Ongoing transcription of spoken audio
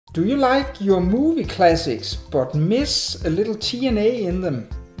Do you like your movie classics but miss a little TNA in them?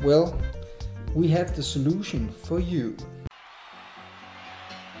 Well, we have the solution for you.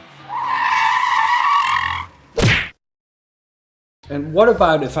 And what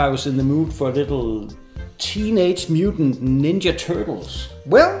about if I was in the mood for a little Teenage Mutant Ninja Turtles?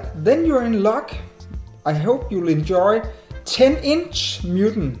 Well, then you're in luck. I hope you'll enjoy 10-inch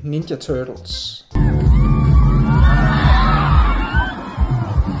Mutant Ninja Turtles.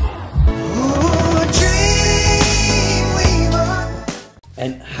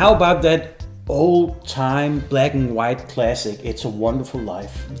 And how about that old-time black and white classic, It's a Wonderful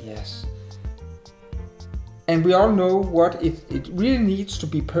Life? Yes. And we all know what it really needs to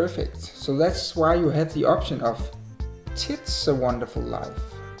be perfect. So that's why you have the option of It's a Wonderful Life.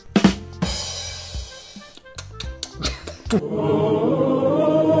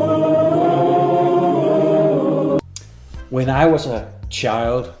 When I was a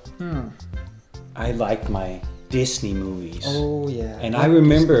child, I liked my Disney movies. Oh yeah. And I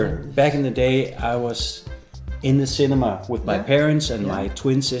remember back in the day, I was in the cinema with my parents and my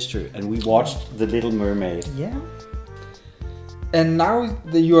twin sister, and we watched The Little Mermaid. Yeah. And now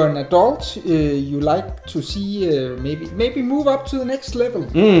that you're an adult, you like to see maybe move up to the next level.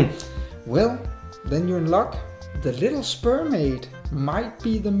 Well, then you're in luck. The Little Spermaid might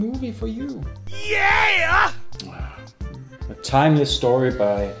be the movie for you. Yeah! A timeless story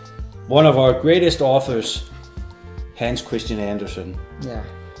by one of our greatest authors, Hans Christian Andersen. Yeah,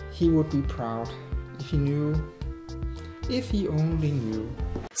 he would be proud if he knew. If he only knew.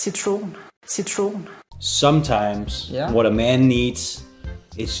 Citron. Sometimes what a man needs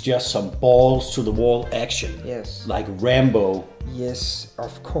is just some balls to the wall action. Yes. Like Rambo. Yes,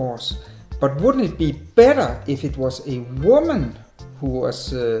 of course. But wouldn't it be better if it was a woman who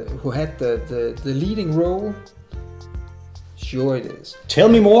had the leading role? Sure it is. Tell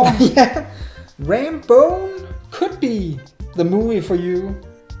me more. Yeah. Rambo could be the movie for you.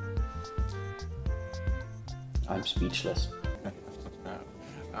 I'm speechless.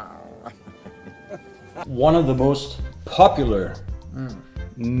 One of the most popular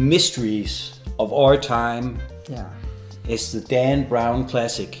mysteries of our time is the Dan Brown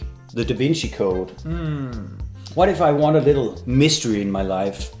classic, The Da Vinci Code. What if I want a little mystery in my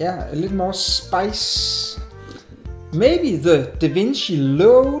life? Yeah, a little more spice. Maybe the Da Vinci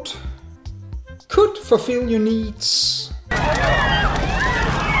Load could fulfill your needs.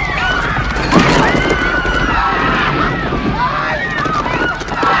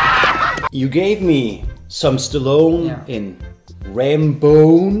 You gave me some Stallone in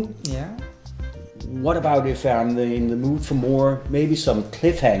Rambo. Yeah. What about if I'm in the mood for more, maybe some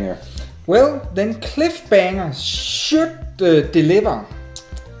cliffhanger? Well, then Cliffbanger should deliver.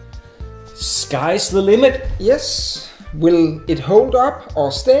 Sky's the limit. Yes. Will it hold up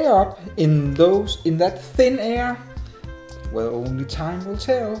or stay up in that thin air? Well, only time will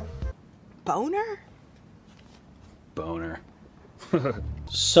tell. Boner?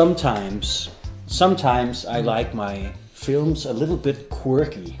 Sometimes I like my films a little bit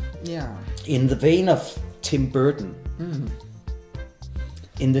quirky. Yeah. In the vein of Tim Burton.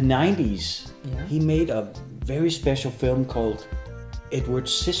 In the 90s, he made a very special film called Edward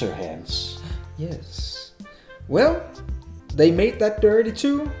Scissorhands. Yes. Well, they made that dirty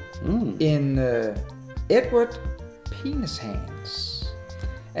too in Edward Penis Hands.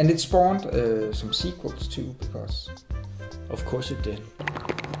 And it spawned some sequels too, because... Of course it did.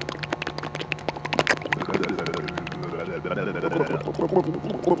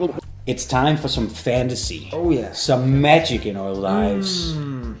 It's time for some fantasy. Oh yeah. Some magic in our lives.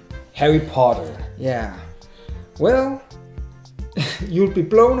 Harry Potter. Yeah. Well, you'll be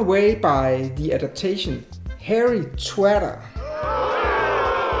blown away by the adaptation Harry Twatter.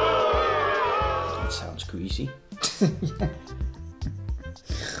 That sounds greasy. Yeah.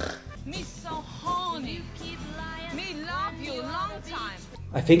 Me so horny. Me love you long time.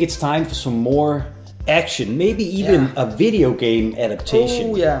 I think it's time for some more action, maybe even a video game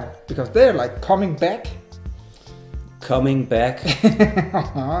adaptation. Oh yeah, because they're like coming back. Coming back.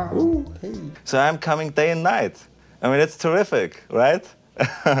 Ooh, hey. So I'm coming day and night. I mean, it's terrific, right?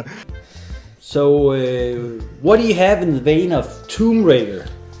 So, what do you have in the vein of Tomb Raider?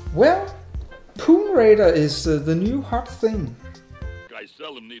 Well, Tomb Raider is the new hot thing. I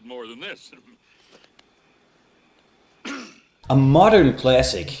seldom need more than this. A modern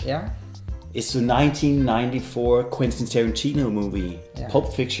classic. Yeah. It's the 1994 Quentin Tarantino movie,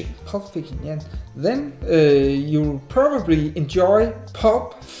 Pulp Fiction. Pulp Fiction, yeah. Then you'll probably enjoy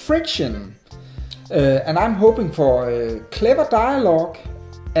Pulp Friction. And I'm hoping for clever dialogue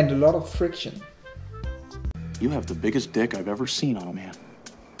and a lot of friction. You have the biggest dick I've ever seen on a man.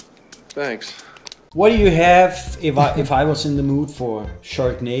 Thanks. What do you have if I was in the mood for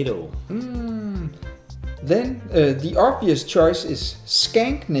Sharknado? Then the obvious choice is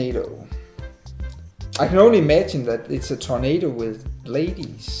Skanknado. I can only imagine that it's a tornado with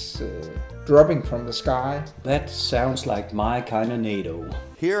ladies dropping from the sky. That sounds like my kind of NATO.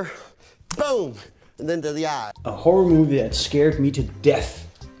 Here, boom, and then to the eye. A horror movie that scared me to death,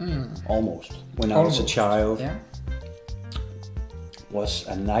 almost, when I was a child, was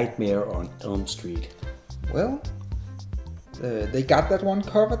A Nightmare on Elm Street. Well, they got that one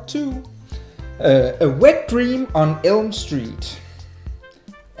covered too. A Wet Dream on Elm Street.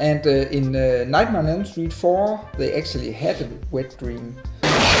 And in Nightmare on Elm Street 4, they actually had a wet dream.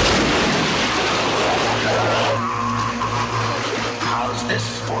 How's this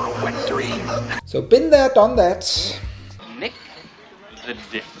for a wet dream? So been there, done that. Nick the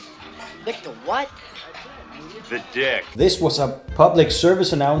dick. Nick the what? The dick. This was a public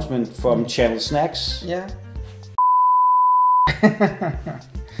service announcement from Channel Snacks. Yeah.